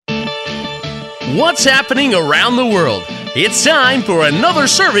What's happening around the world? It's time for another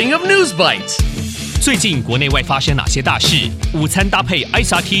serving of News Bites. 最近国内外发生哪些大事？午餐搭配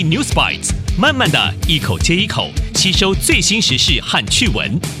ICT News Bites， 慢慢的一口接一口吸收最新时事和趣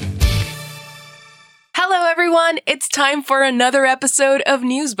闻。Hello everyone, it's time for another episode of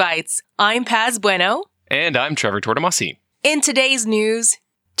News Bites. I'm Paz Bueno. And I'm Trevor Tortomasi. In today's news,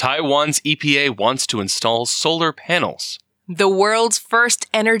 Taiwan's EPA wants to install solar panels. The world's first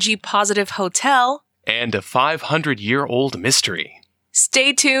energy-positive hotel. And a 500-year-old mystery.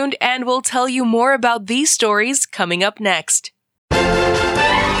 Stay tuned and we'll tell you more about these stories coming up next.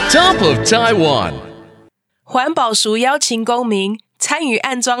 Top of Taiwan. 环保署邀请公民参与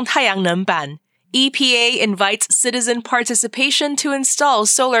安装太阳能板。EPA invites citizen participation to install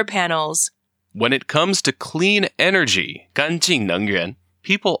solar panels. When it comes to clean energy, 干净能源,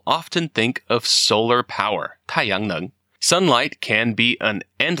 people often think of solar power, 太阳能. Sunlight can be an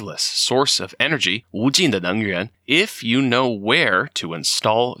endless source of energy, 无尽的能源, if you know where to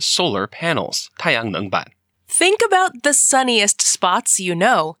install solar panels, 太阳能板. Think about the sunniest spots you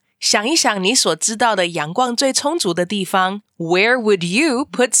know. 想一想你所知道的阳光最充足的地方. Where would you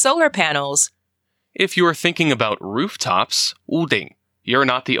put solar panels? If you're thinking about rooftops, 屋顶, you're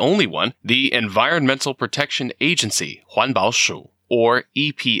not the only one. The Environmental Protection Agency, 环保署, or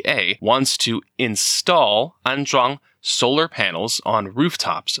EPA, wants to install 安装 solar panels on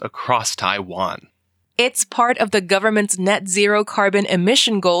rooftops across Taiwan. It's part of the government's net zero carbon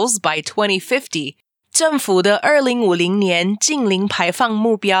emission goals by 2050. 政府的2050年净零排放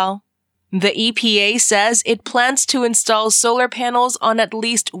目标. The EPA says it plans to install solar panels on at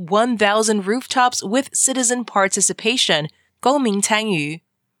least 1,000 rooftops with citizen participation, 公民参与.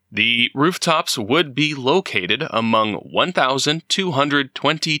 The rooftops would be located among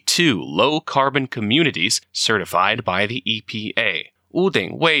 1,222 low-carbon communities certified by the EPA. 屋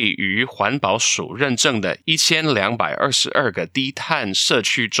顶位于环保署认证的1222个低碳社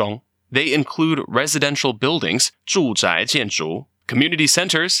区中. They include residential buildings, 住宅建筑, community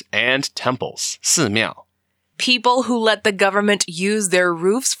centers, and temples, 寺庙. People who let the government use their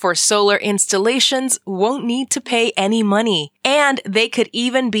roofs for solar installations won't need to pay any money. And they could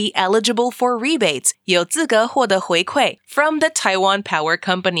even be eligible for rebates, 有资格获得回馈, from the Taiwan Power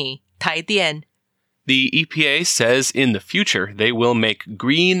Company, 台电. The EPA says in the future they will make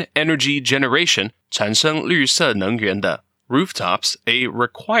green energy generation, 产生绿色能源的, rooftops a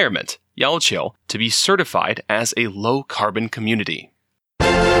requirement, 要求, to be certified as a low-carbon community.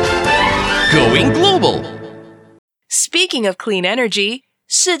 Going global. Speaking of clean energy,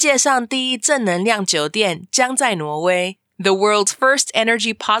 世界上第一正能量酒店将在挪威, the world's first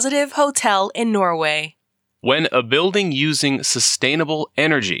energy-positive hotel in Norway. When a building using sustainable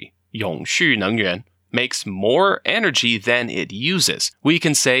energy, 永续能源, makes more energy than it uses, we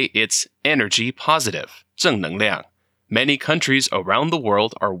can say it's energy positive, 正能量. Many countries around the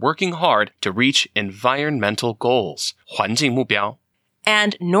world are working hard to reach environmental goals, 环境目标.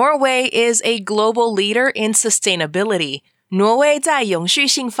 And Norway is a global leader in sustainability. 挪威在永续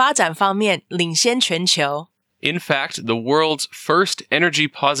性发展方面领先全球. In fact, the world's first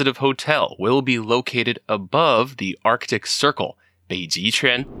energy-positive hotel will be located above the Arctic Circle, 北极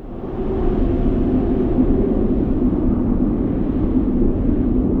圈.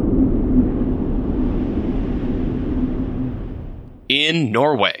 In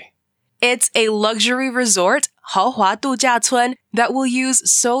Norway. It's a luxury resort, 豪华度假村, that will use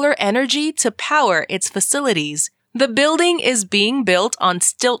solar energy to power its facilities. The building is being built on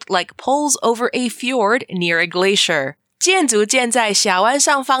stilt-like poles over a fjord near a glacier. 建筑建在峡湾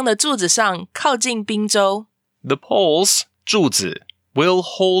上方的柱子上，靠近滨州. The poles, 柱子, will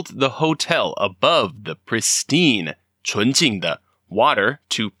hold the hotel above the pristine, 纯净的, water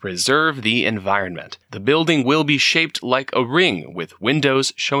to preserve the environment. The building will be shaped like a ring with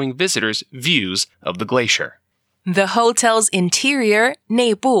windows showing visitors views of the glacier. The hotel's interior,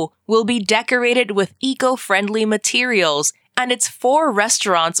 内部, will be decorated with eco-friendly materials, and its 4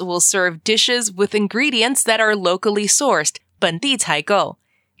 restaurants will serve dishes with ingredients that are locally sourced, 本地采购.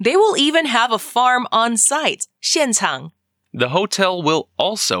 They will even have a farm on site, 现场. The hotel will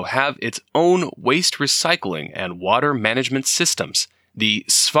also have its own waste recycling and water management systems. The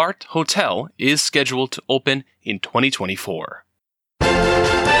Svart Hotel is scheduled to open in 2024.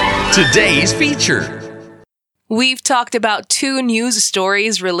 Today's feature. We've talked about 2 news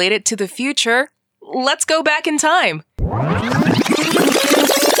stories related to the future. Let's go back in time.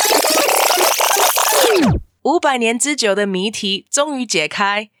 500年之久的谜题终于解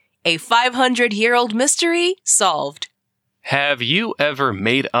开. A 500-year-old mystery solved. Have you ever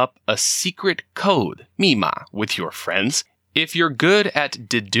made up a secret code, 密码, with your friends? If you're good at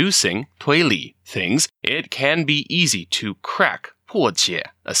deducing 推理 things, it can be easy to crack 破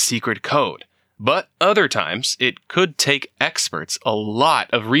解 a secret code. But other times, it could take experts a lot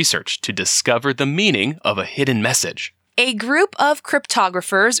of research to discover the meaning of a hidden message. A group of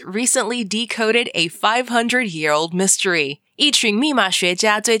cryptographers recently decoded a 500-year-old mystery. 一群密码学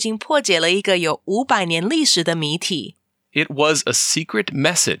家最近破解了一个有500年历史的谜题。It was a secret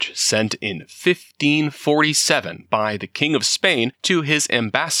message sent in 1547 by the King of Spain to his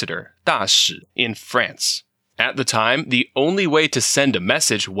ambassador, 大使, in France. At the time, the only way to send a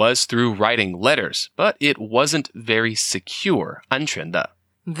message was through writing letters, but it wasn't very secure, 安全的。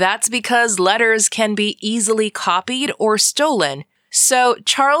That's because letters can be easily copied or stolen. So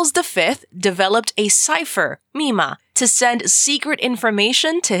Charles V developed a cipher, 密码, to send secret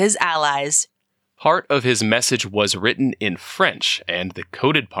information to his allies. Part of his message was written in French, and the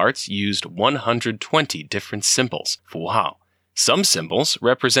coded parts used 120 different symbols, 符号. Some symbols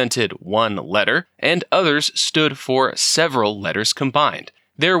represented one letter, and others stood for several letters combined.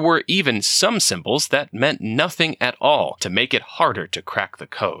 There were even some symbols that meant nothing at all to make it harder to crack the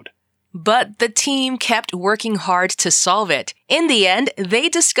code. But the team kept working hard to solve it. In the end, they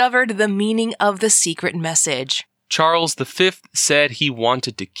discovered the meaning of the secret message. Charles V said he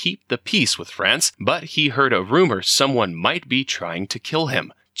wanted to keep the peace with France, but he heard a rumor someone might be trying to kill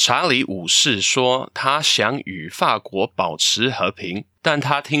him. 查理五世说他想与法国保持和平，但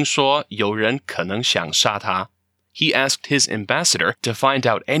他听说有人可能想杀他。He asked his ambassador to find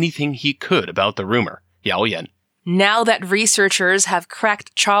out anything he could about the rumor. 谣言。Now that researchers have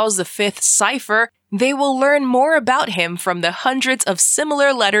cracked Charles V's cipher, they will learn more about him from the hundreds of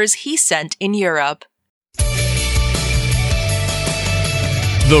similar letters he sent in Europe.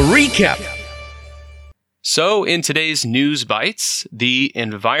 The recap. So, in today's News Bites, the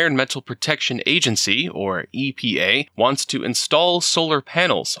Environmental Protection Agency, or EPA, wants to install solar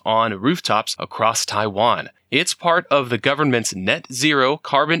panels on rooftops across Taiwan. It's part of the government's net zero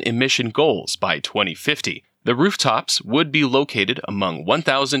carbon emission goals by 2050. The rooftops would be located among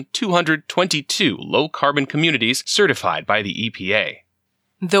 1,222 low-carbon communities certified by the EPA.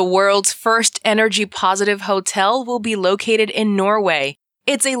 The world's first energy-positive hotel will be located in Norway.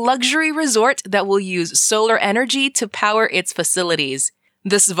 It's a luxury resort that will use solar energy to power its facilities.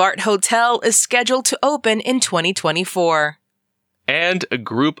 The Svart Hotel is scheduled to open in 2024. And a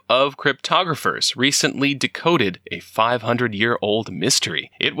group of cryptographers recently decoded a 500-year-old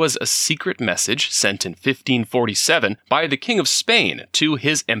mystery. It was a secret message sent in 1547 by the King of Spain to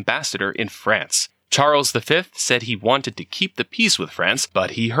his ambassador in France. Charles V said he wanted to keep the peace with France,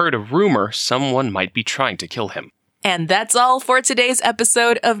 but he heard a rumor someone might be trying to kill him. And that's all for today's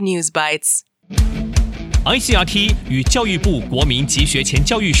episode of News Bites. ICRT 与教育部国民及学前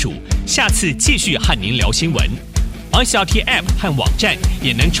教育署下次继续和您聊新闻。ICRT App 和网站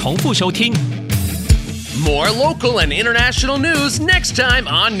也能重复收听。More local and international news next time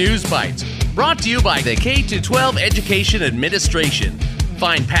on News Bites. Brought to you by the K-12 Education Administration.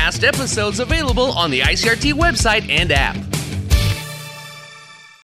 Find past episodes available on the ICRT website and app.